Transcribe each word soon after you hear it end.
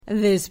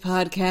This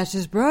podcast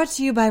is brought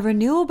to you by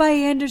Renewal by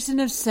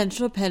Andersen of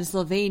Central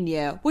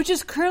Pennsylvania, which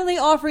is currently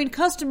offering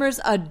customers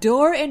a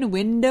door and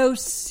window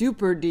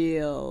super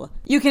deal.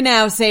 You can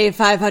now save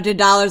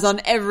 $500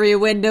 on every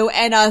window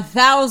and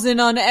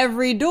 $1,000 on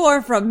every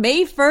door from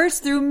May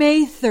 1st through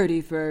May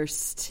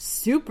 31st.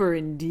 Super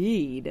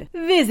indeed.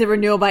 Visit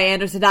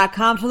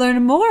renewalbyandersen.com to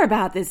learn more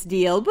about this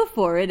deal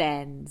before it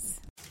ends.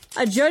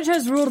 A judge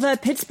has ruled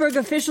that Pittsburgh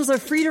officials are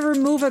free to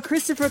remove a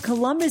Christopher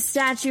Columbus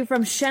statue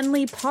from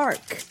Schenley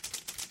Park.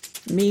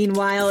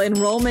 Meanwhile,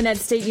 enrollment at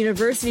state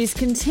universities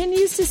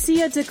continues to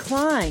see a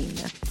decline.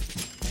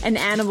 An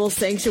animal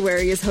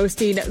sanctuary is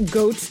hosting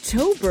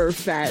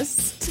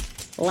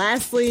Goatoberfest.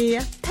 Lastly,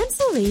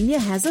 Pennsylvania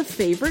has a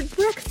favorite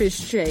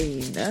breakfast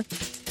chain.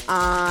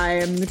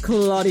 I'm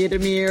Claudia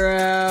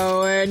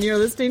DeMiro, and you're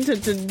listening to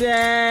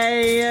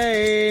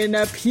Today in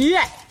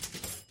PA.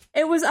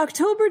 It was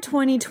October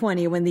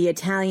 2020 when the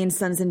Italian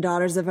Sons and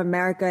Daughters of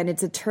America and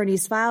its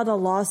attorneys filed a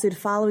lawsuit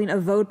following a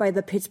vote by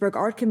the Pittsburgh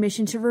Art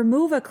Commission to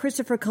remove a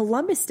Christopher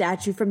Columbus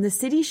statue from the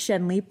city's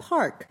Schenley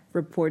Park,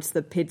 reports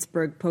the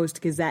Pittsburgh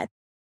Post-Gazette.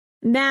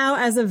 Now,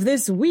 as of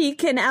this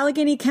week, an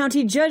Allegheny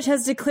County judge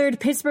has declared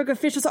Pittsburgh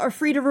officials are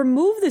free to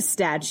remove the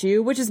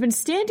statue, which has been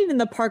standing in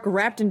the park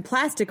wrapped in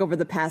plastic over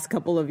the past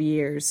couple of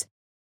years.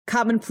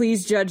 Common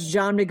Pleas Judge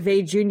John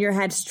McVeigh Jr.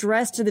 had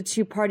stressed to the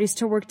two parties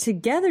to work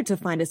together to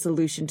find a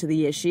solution to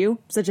the issue,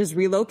 such as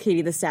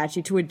relocating the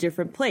statue to a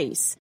different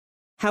place.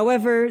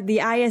 However, the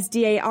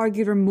ISDA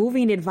argued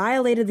removing it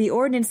violated the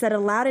ordinance that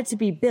allowed it to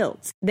be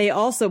built. They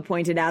also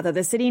pointed out that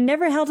the city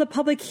never held a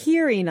public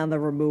hearing on the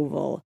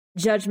removal.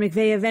 Judge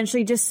McVeigh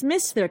eventually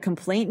dismissed their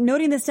complaint,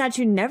 noting the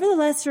statue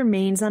nevertheless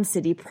remains on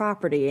city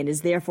property and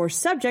is therefore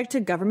subject to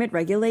government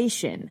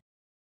regulation.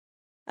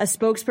 A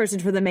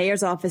spokesperson for the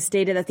mayor's office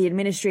stated that the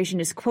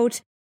administration is,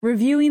 quote,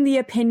 reviewing the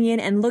opinion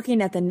and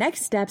looking at the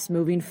next steps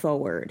moving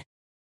forward.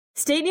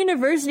 State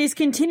universities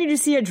continue to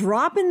see a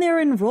drop in their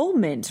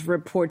enrollment,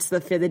 reports the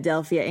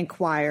Philadelphia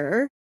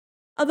Inquirer.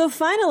 Although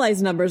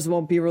finalized numbers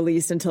won't be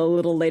released until a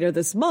little later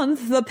this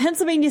month, the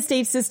Pennsylvania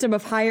State System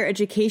of Higher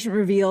Education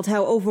revealed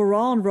how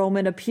overall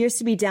enrollment appears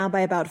to be down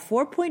by about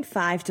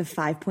 4.5 to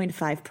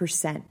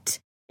 5.5%.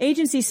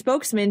 Agency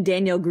spokesman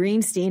Daniel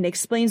Greenstein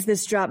explains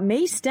this drop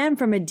may stem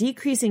from a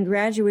decrease in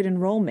graduate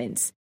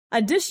enrollments.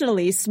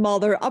 Additionally,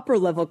 smaller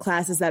upper-level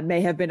classes that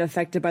may have been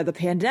affected by the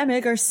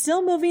pandemic are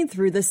still moving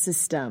through the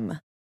system.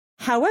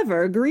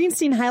 However,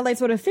 Greenstein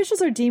highlights what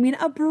officials are deeming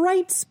a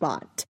bright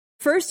spot.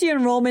 First-year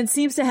enrollment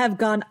seems to have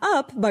gone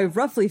up by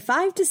roughly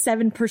 5 to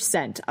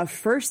 7%, a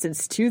first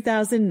since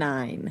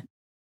 2009.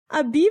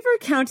 A Beaver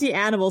County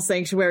animal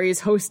sanctuary is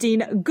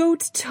hosting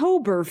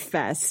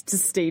Goatoberfest,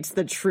 states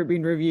the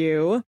Tribune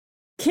Review.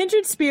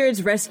 Kindred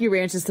Spirits Rescue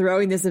Ranch is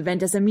throwing this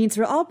event as a means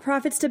for all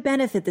profits to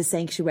benefit the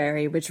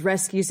sanctuary, which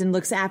rescues and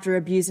looks after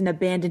abused and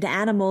abandoned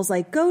animals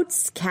like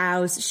goats,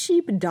 cows,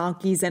 sheep,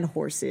 donkeys, and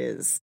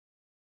horses.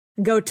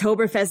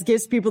 Goatoberfest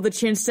gives people the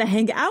chance to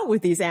hang out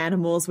with these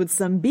animals with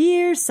some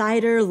beer,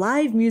 cider,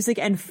 live music,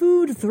 and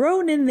food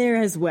thrown in there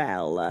as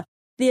well.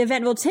 The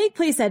event will take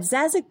place at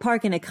Zazik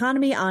Park and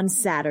Economy on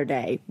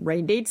Saturday,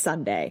 rain date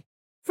Sunday.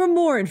 For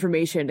more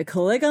information,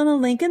 click on the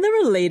link in the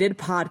related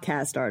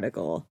podcast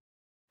article.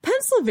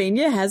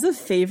 Pennsylvania has a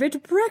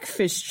favorite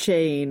breakfast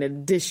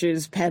chain,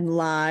 dishes Penn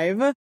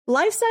Live.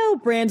 Lifestyle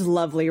brand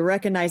Lovely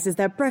recognizes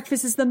that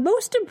breakfast is the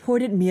most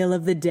important meal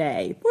of the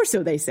day, or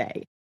so they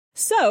say.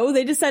 So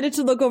they decided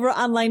to look over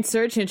online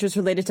search interests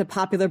related to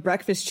popular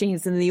breakfast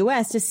chains in the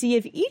U.S. to see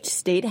if each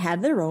state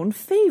had their own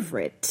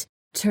favorite.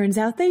 Turns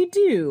out they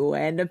do,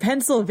 and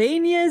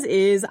Pennsylvania's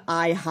is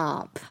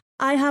IHOP.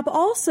 IHOP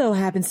also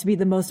happens to be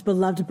the most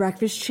beloved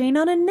breakfast chain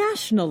on a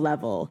national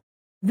level.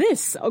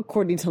 This,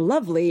 according to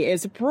Lovely,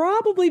 is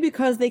probably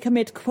because they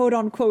commit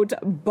quote-unquote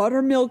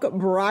buttermilk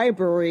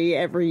bribery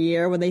every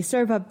year when they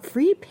serve up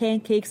free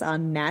pancakes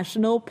on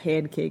National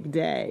Pancake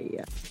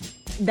Day.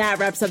 That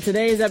wraps up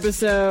today's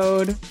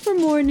episode. For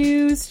more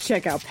news,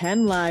 check out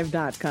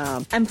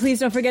PennLive.com. And please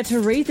don't forget to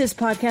rate this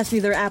podcast on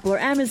either Apple or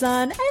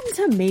Amazon, and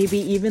to maybe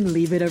even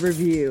leave it a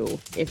review,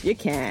 if you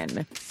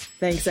can.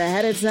 Thanks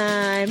ahead of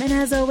time, and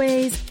as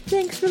always,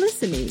 thanks for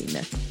listening.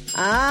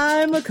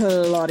 I'm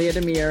Claudia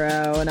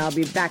DeMiro, and I'll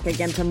be back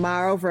again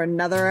tomorrow for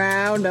another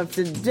round of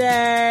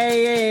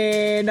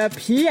Today in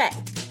PA.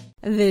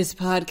 This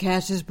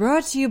podcast is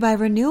brought to you by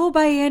Renewal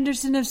by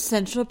Andersen of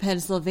Central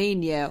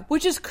Pennsylvania,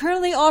 which is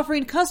currently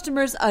offering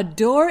customers a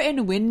door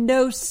and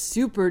window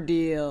super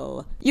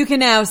deal. You can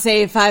now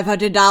save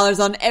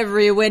 $500 on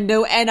every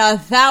window and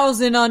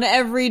 $1,000 on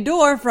every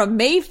door from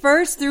May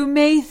 1st through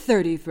May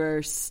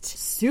 31st.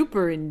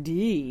 Super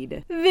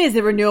indeed.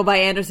 Visit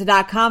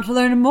renewalbyandersen.com to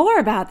learn more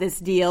about this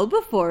deal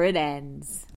before it ends.